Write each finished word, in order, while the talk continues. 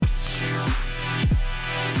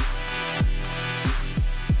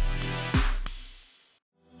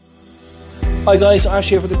Hi guys, Ash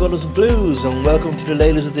here for the Gunners and Blues, and welcome to the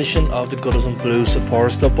latest edition of the Gunners and Blues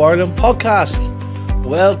Supporters Club Ireland podcast.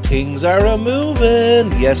 Well, things are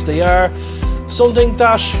a-moving, yes they are. Something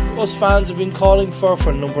that us fans have been calling for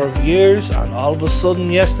a number of years, and all of a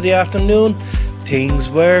sudden yesterday afternoon, things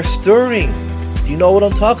were stirring. Do you know what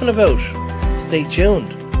I'm talking about? Stay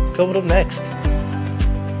tuned, it's coming up next.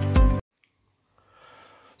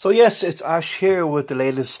 So yes, it's Ash here with the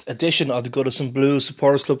latest edition of the Gunners and Blues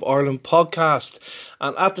Supporters Club Ireland podcast.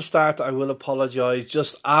 And at the start, I will apologise.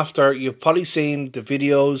 Just after, you've probably seen the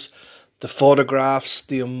videos, the photographs,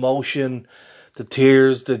 the emotion, the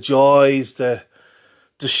tears, the joys, the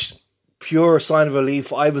pure sign of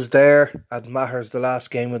relief. I was there at Maher's, the last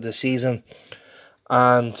game of the season.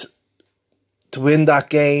 And to win that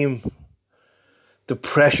game, the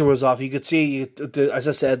pressure was off. You could see, as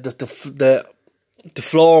I said, the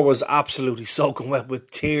floor was absolutely soaking wet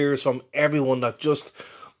with tears from everyone that just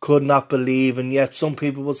could not believe. And yet some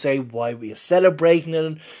people would say, why were you celebrating it?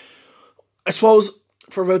 And I suppose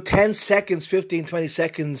for about 10 seconds, 15, 20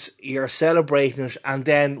 seconds, you're celebrating it. And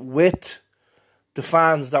then with the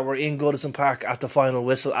fans that were in Goodison Park at the final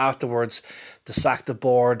whistle afterwards, the sack the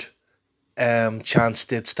board chants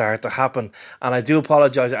did start to happen. And I do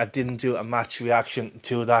apologise, I didn't do a match reaction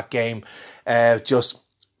to that game.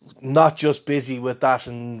 Not just busy with that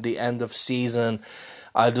in the end of season.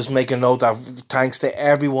 I'll just make a note that thanks to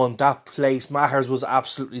everyone, that place, Maher's, was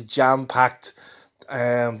absolutely jam-packed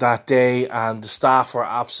that day, and the staff were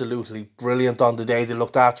absolutely brilliant on the day. They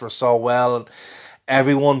looked after us so well, and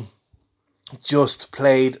everyone just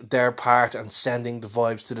played their part and sending the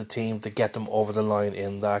vibes to the team to get them over the line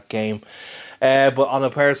in that game. But on a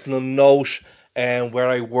personal note, where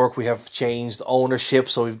I work, we have changed ownership,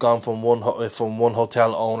 so we've gone from one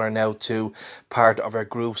hotel owner now to part of our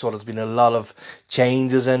group. So there's been a lot of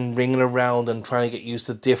changes and ringing around and trying to get used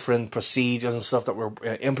to different procedures and stuff that we're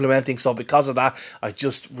implementing. So because of that, I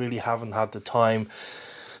just really haven't had the time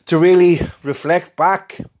to really reflect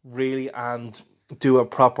back, really, and do a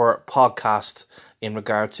proper podcast in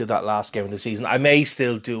regard to that last game of the season. I may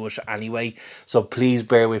still do it anyway, so please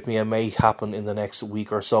bear with me. It may happen in the next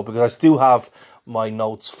week or so, because I still have my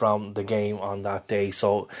notes from the game on that day.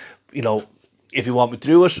 So, you know, if you want me to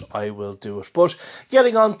do it, I will do it. But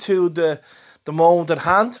getting on to the moment at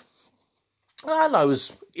hand, and I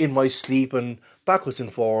was in my sleep and backwards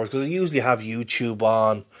and forwards, because I usually have YouTube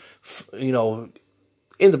on, you know,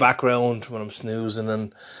 in the background when I'm snoozing,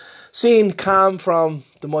 and seeing Cam from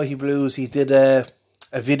the Mighty Blues, he did a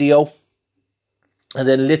video, and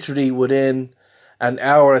then literally within an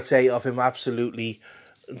hour, I'd say, of him absolutely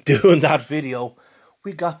doing that video,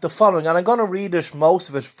 we got the following, and I'm going to read it, most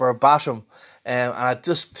of it verbatim, and I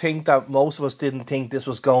just think that most of us didn't think this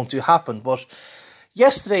was going to happen. But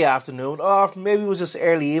yesterday afternoon, or maybe it was just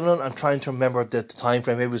early evening, I'm trying to remember the time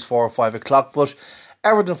frame, maybe it was 4 or 5 o'clock, but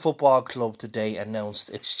Everton Football Club today announced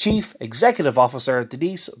its Chief Executive Officer,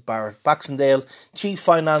 Denise Barrett-Baxendale, Chief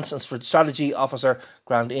Finance and Strategy Officer,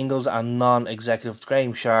 Grant Ingles, and Non-Executive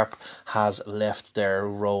Graham Sharp has left their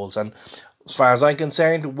roles. And as far as I'm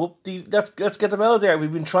concerned, let's get them out there.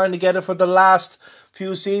 We've been trying to get it for the last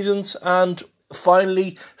few seasons, and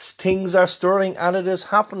finally things are stirring and it is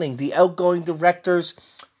happening. The outgoing directors...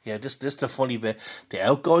 Yeah, this is the funny bit. The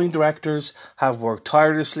outgoing directors have worked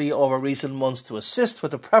tirelessly over recent months to assist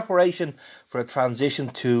with the preparation for a transition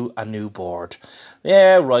to a new board.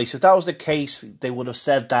 Yeah, right. If that was the case, they would have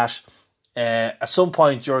said that at some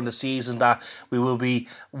point during the season, that we will be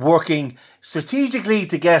working strategically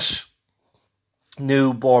to get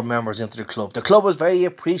new board members into the club. The club was very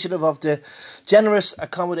appreciative of the generous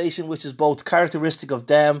accommodation, which is both characteristic of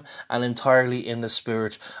them and entirely in the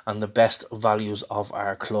spirit and the best values of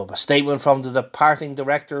our club. A statement from the departing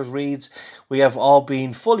directors reads, "We have all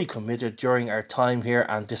been fully committed during our time here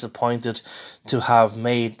and disappointed to have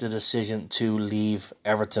made the decision to leave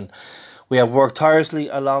Everton. We have worked tirelessly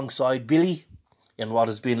alongside Billy in what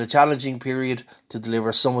has been a challenging period to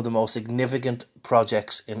deliver some of the most significant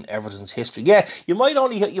projects in Everton's history." Yeah, you might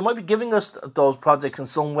be giving us those projects in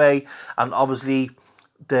some way, and obviously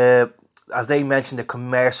as they mentioned, the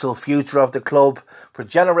commercial future of the club for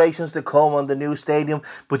generations to come on the new stadium,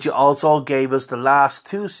 but you also gave us the last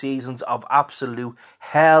 2 seasons of absolute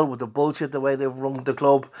hell with the bullshit, the way they've run the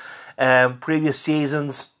club. Previous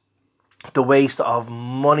seasons, the waste of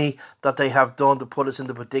money that they have done to put us in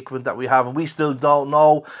the predicament that we have, and we still don't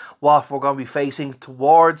know what we're going to be facing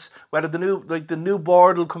towards whether the new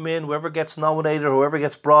board will come in, whoever gets nominated or whoever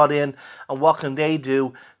gets brought in, and what can they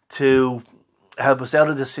do to help us out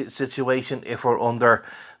of this situation if we're under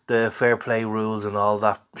the fair play rules and all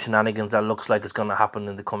that shenanigans that looks like it's going to happen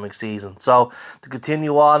in the coming season. So to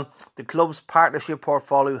continue on, the club's partnership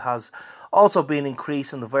portfolio has also been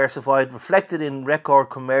increased and diversified, reflected in record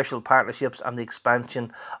commercial partnerships and the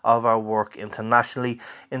expansion of our work internationally.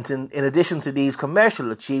 In addition to these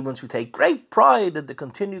commercial achievements, we take great pride in the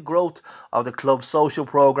continued growth of the club's social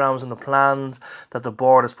programmes and the plans that the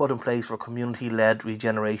board has put in place for a community-led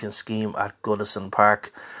regeneration scheme at Goodison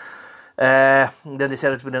Park. Then they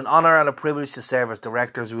said it's been an honour and a privilege to serve as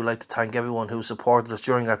directors. We would like to thank everyone who supported us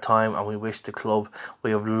during our time, and we wish the club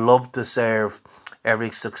we have loved to serve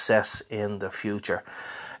every success in the future.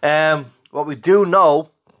 What we do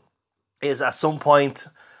know is at some point,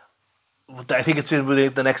 I think it's in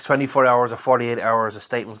the next 24 hours or 48 hours, a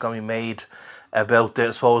statement's going to be made about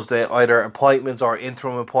the either appointments or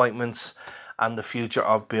interim appointments and the future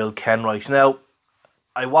of Bill Kenwright. Now,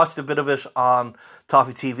 I watched a bit of it on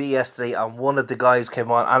Toffee TV yesterday, and one of the guys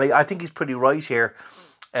came on, and I think he's pretty right here.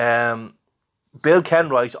 Bill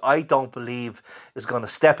Kenwright, I don't believe, is going to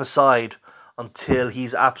step aside until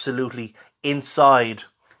he's absolutely inside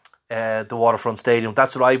the Waterfront Stadium.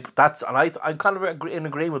 I'm kind of in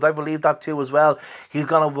agreement. I believe that too as well. He's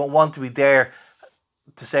going to want to be there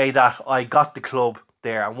to say that I got the club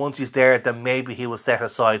there, and once he's there, then maybe he will step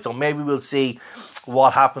aside. So maybe we'll see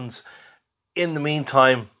what happens in the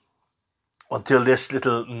meantime until this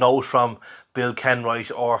little note from Bill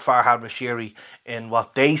Kenwright or Farhad Mashiri in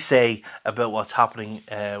what they say about what's happening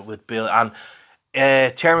with Bill.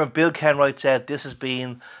 And Chairman Bill Kenwright said, "This has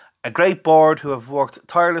been a great board who have worked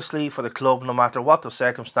tirelessly for the club no matter what the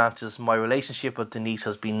circumstances. My relationship with Denise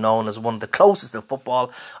has been known as one of the closest in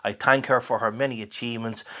football. I thank her for her many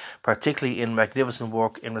achievements, particularly in magnificent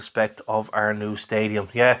work in respect of our new stadium."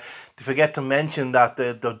 Yeah, to forget to mention that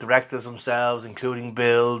the directors themselves, including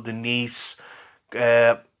Bill, Denise,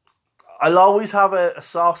 I'll always have a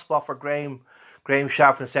soft spot for Graham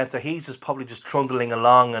Sharp in the sense that he's probably just trundling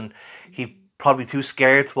along, and he probably too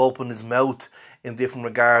scared to open his mouth in different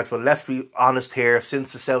regards. But let's be honest here,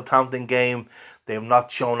 since the Southampton game, they have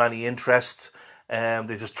not shown any interest.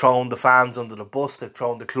 They've just thrown the fans under the bus, they've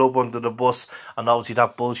thrown the club under the bus, and obviously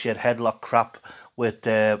that bullshit headlock crap with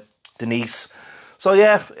Denise. So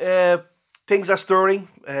yeah, things are stirring.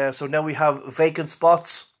 So now we have vacant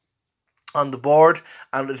spots on the board,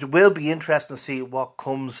 and it will be interesting to see what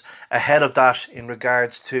comes ahead of that in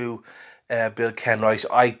regards to Bill Kenwright.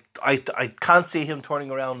 I can't see him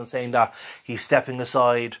turning around and saying that he's stepping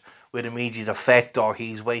aside with immediate effect, or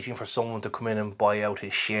he's waiting for someone to come in and buy out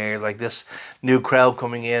his shares. Like this new crowd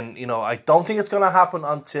coming in, I don't think it's going to happen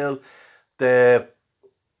until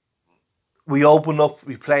we open up,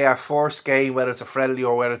 we play our first game, whether it's a friendly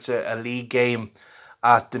or whether it's a league game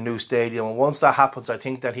at the new stadium. And once that happens, I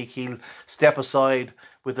think that he'll step aside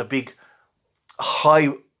with a big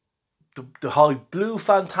the high blue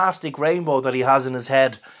fantastic rainbow that he has in his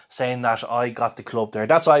head, saying that I got the club there.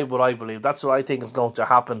 That's what I believe. That's what I think is going to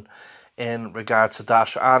happen in regards to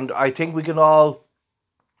that. And I think we can all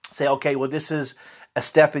say, okay, well, this is a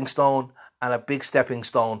stepping stone and a big stepping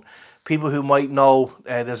stone. People who might know,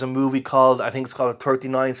 there's a movie called, I think it's called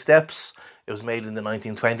 39 Steps. It was made in the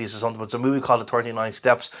 1920s or something, but it's a movie called 39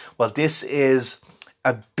 Steps. Well, this is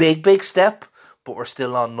a big step, but we're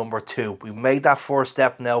still on number 2. We've made that first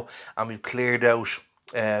step now, and we've cleared out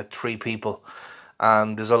 3 people.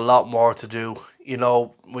 And there's a lot more to do.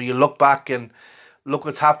 When you look back and look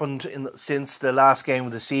what's happened since the last game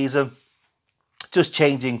of the season, just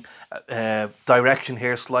changing direction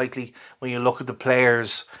here slightly. When you look at the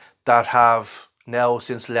players that have now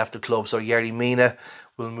since left the club, so Yerry Mina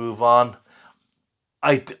will move on.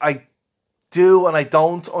 I do and I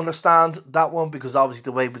don't understand that one, because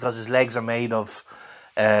obviously because his legs are made of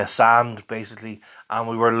sand basically, and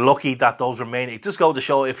we were lucky that those remain. It just goes to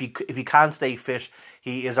show if he can stay fit,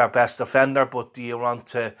 he is our best defender. But do you want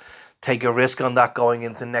to take a risk on that going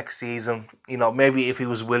into next season? Maybe if he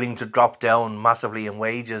was willing to drop down massively in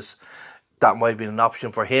wages, that might be an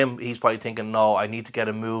option for him. He's probably thinking, no, I need to get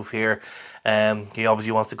a move here. He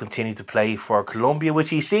obviously wants to continue to play for Colombia, which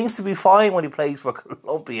he seems to be fine when he plays for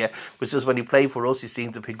Colombia, which is when he played for us, he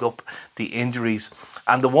seemed to pick up the injuries.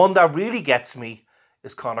 And the one that really gets me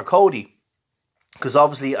is Conor Cody, because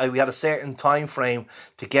obviously we had a certain time frame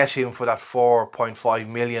to get him for that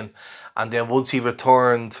 4.5 million, and then once he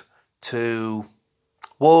returned to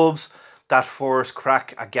Wolves, that first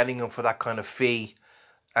crack at getting him for that kind of fee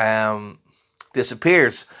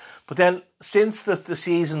disappears. But then since the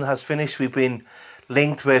season has finished, we've been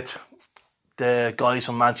linked with the guys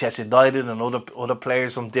from Manchester United and other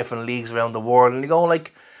players from different leagues around the world, and you're going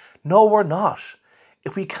like, no, we're not.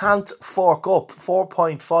 If we can't fork up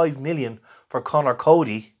 4.5 million for Conor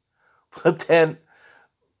Cody, But then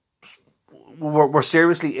we're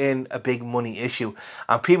seriously in a big money issue.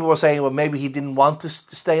 And people were saying, well, maybe he didn't want to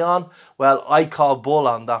stay on. Well, I call bull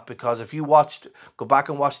on that, because if you go back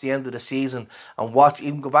and watch the end of the season and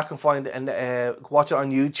go back and watch it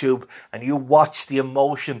on YouTube, and you watch the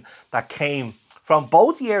emotion that came from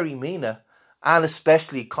both Yerry Mina and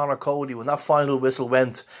especially Conor Cody when that final whistle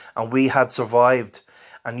went and we had survived,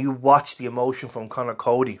 and you watch the emotion from Conor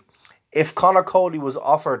Cody. If Conor Cody was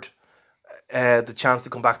offered the chance to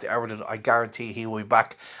come back to Everton, I guarantee he will be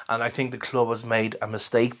back, and I think the club has made a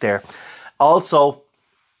mistake there. Also,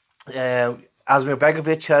 Asmir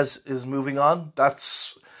Begovic is moving on.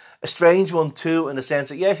 That's a strange one too, in the sense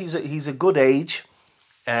that he's a good age,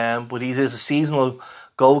 but he is a seasonal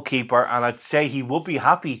goalkeeper, and I'd say he would be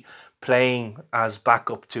happy playing as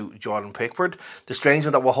backup to Jordan Pickford. The strange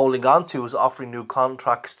one that we're holding on to is offering new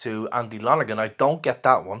contracts to Andy Lonergan. I don't get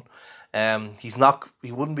that one.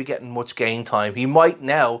 He wouldn't be getting much game time. He might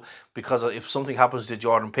now, because if something happens to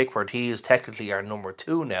Jordan Pickford, he is technically our number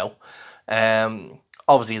 2 now.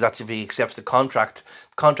 Obviously, that's if he accepts the contract.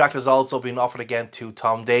 The contract has also been offered again to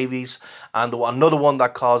Tom Davies, and another one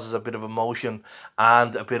that causes a bit of emotion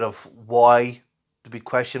and a bit of why, the big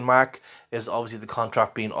question mark, is obviously the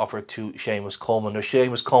contract being offered to Seamus Coleman. Now,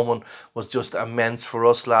 Seamus Coleman was just immense for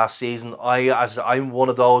us last season. I'm one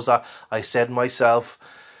of those that I said myself,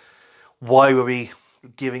 why were we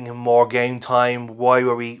giving him more game time? Why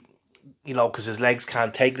were we, because his legs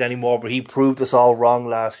can't take it anymore? But he proved us all wrong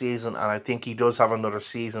last season, and I think he does have another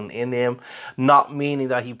season in him. Not meaning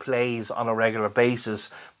that he plays on a regular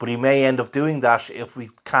basis, but he may end up doing that if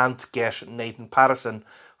we can't get Nathan Patterson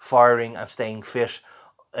firing and staying fit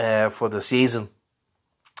for the season.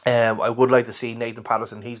 I would like to see Nathan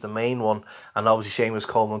Patterson, he's the main one, and obviously Seamus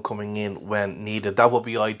Coleman coming in when needed. That would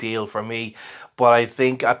be ideal for me, but I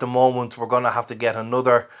think at the moment we're going to have to get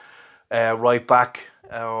another right back,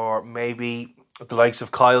 or maybe the likes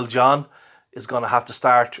of Kyle John is going to have to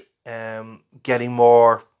start getting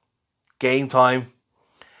more game time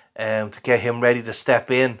to get him ready to step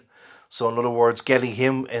in. So in other words, getting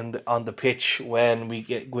him on the pitch when we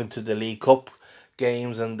go into the League Cup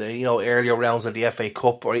games and the earlier rounds of the FA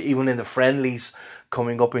Cup, or even in the friendlies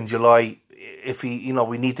coming up in July. If we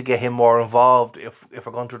need to get him more involved if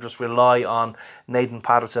we're going to just rely on Nathan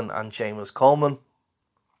Patterson and Seamus Coleman.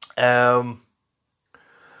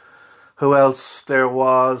 Who else? There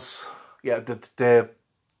was the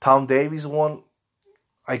Tom Davies one.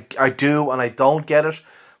 I do and I don't get it,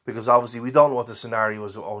 because obviously we don't know what the scenario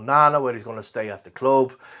is with Onana, whether he's going to stay at the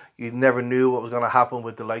club. You never knew what was going to happen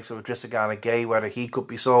with the likes of Idrissa Gana Gueye, whether he could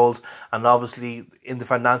be sold. And obviously, in the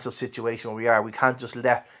financial situation where we can't just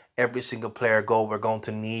let every single player go. We're going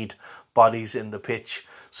to need bodies in the pitch.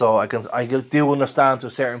 So I do understand to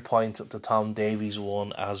a certain point the Tom Davies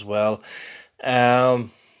one as well.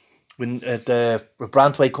 With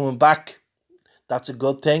Brantway coming back, that's a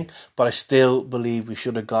good thing. But I still believe we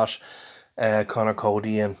should have got Conor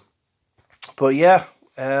Cody in. But yeah,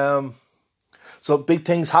 so big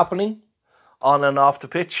things happening on and off the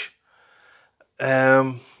pitch.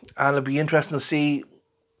 And it'll be interesting to see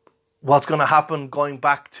what's going to happen going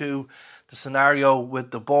back to the scenario with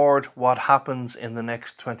the board, what happens in the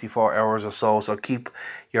next 24 hours or so. So keep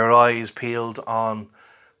your eyes peeled on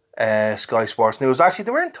Sky Sports News. Actually,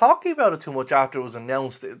 they weren't talking about it too much after it was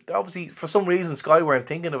announced. Obviously, for some reason, Sky weren't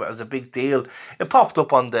thinking of it as a big deal. It popped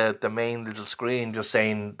up on the main little screen just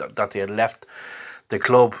saying that they had left the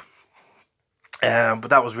club. But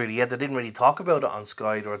that was really it. They didn't really talk about it on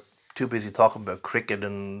Sky. They were too busy talking about cricket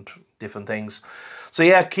and different things. So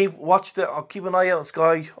yeah, I'll keep an eye out on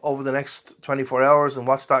Sky over the next 24 hours and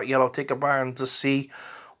watch that yellow ticket bar and just see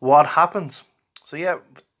what happens. So yeah,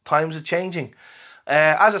 times are changing.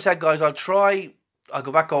 As I said, guys, I'll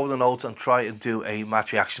go back over the notes and try and do a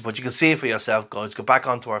match reaction. But you can see it for yourself, guys. Go back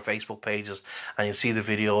onto our Facebook pages and you'll see the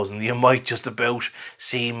videos, and you might just about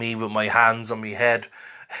see me with my hands on my head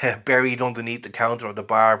buried underneath the counter of the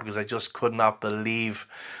bar, because I just could not believe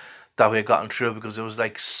that we had gotten through, because it was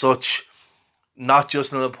like such, not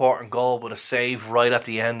just an important goal, but a save right at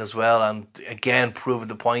the end as well. And again, proving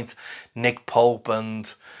the point, Nick Pope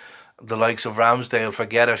and the likes of Ramsdale,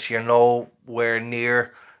 forget it. You're nowhere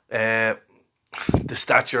near the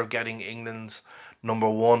stature of getting England's number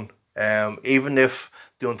one. Even if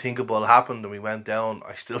the unthinkable happened and we went down,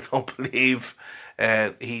 I still don't believe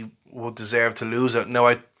he would deserve to lose it.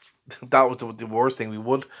 Now, that was the worst thing.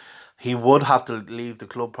 He would have to leave the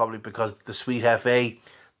club probably, because the Sweet FA,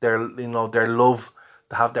 their love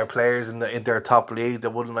to have their players in their top league. They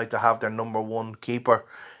wouldn't like to have their number one keeper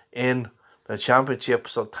in the Championship.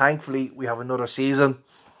 So thankfully we have another season,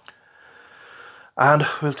 and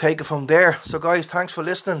we'll take it from there. So guys, thanks for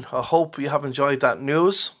listening. I hope you have enjoyed that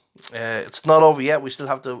news. It's not over yet. We still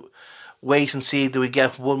have to wait and see, do we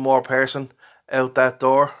get one more person out that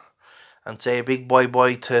door, and say a big bye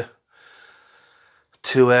to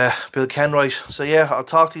Bill Kenwright. So yeah, I'll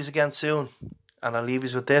talk to you again soon, and I'll leave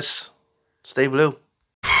you with this. Stay blue.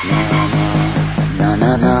 Na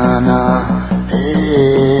na na na na.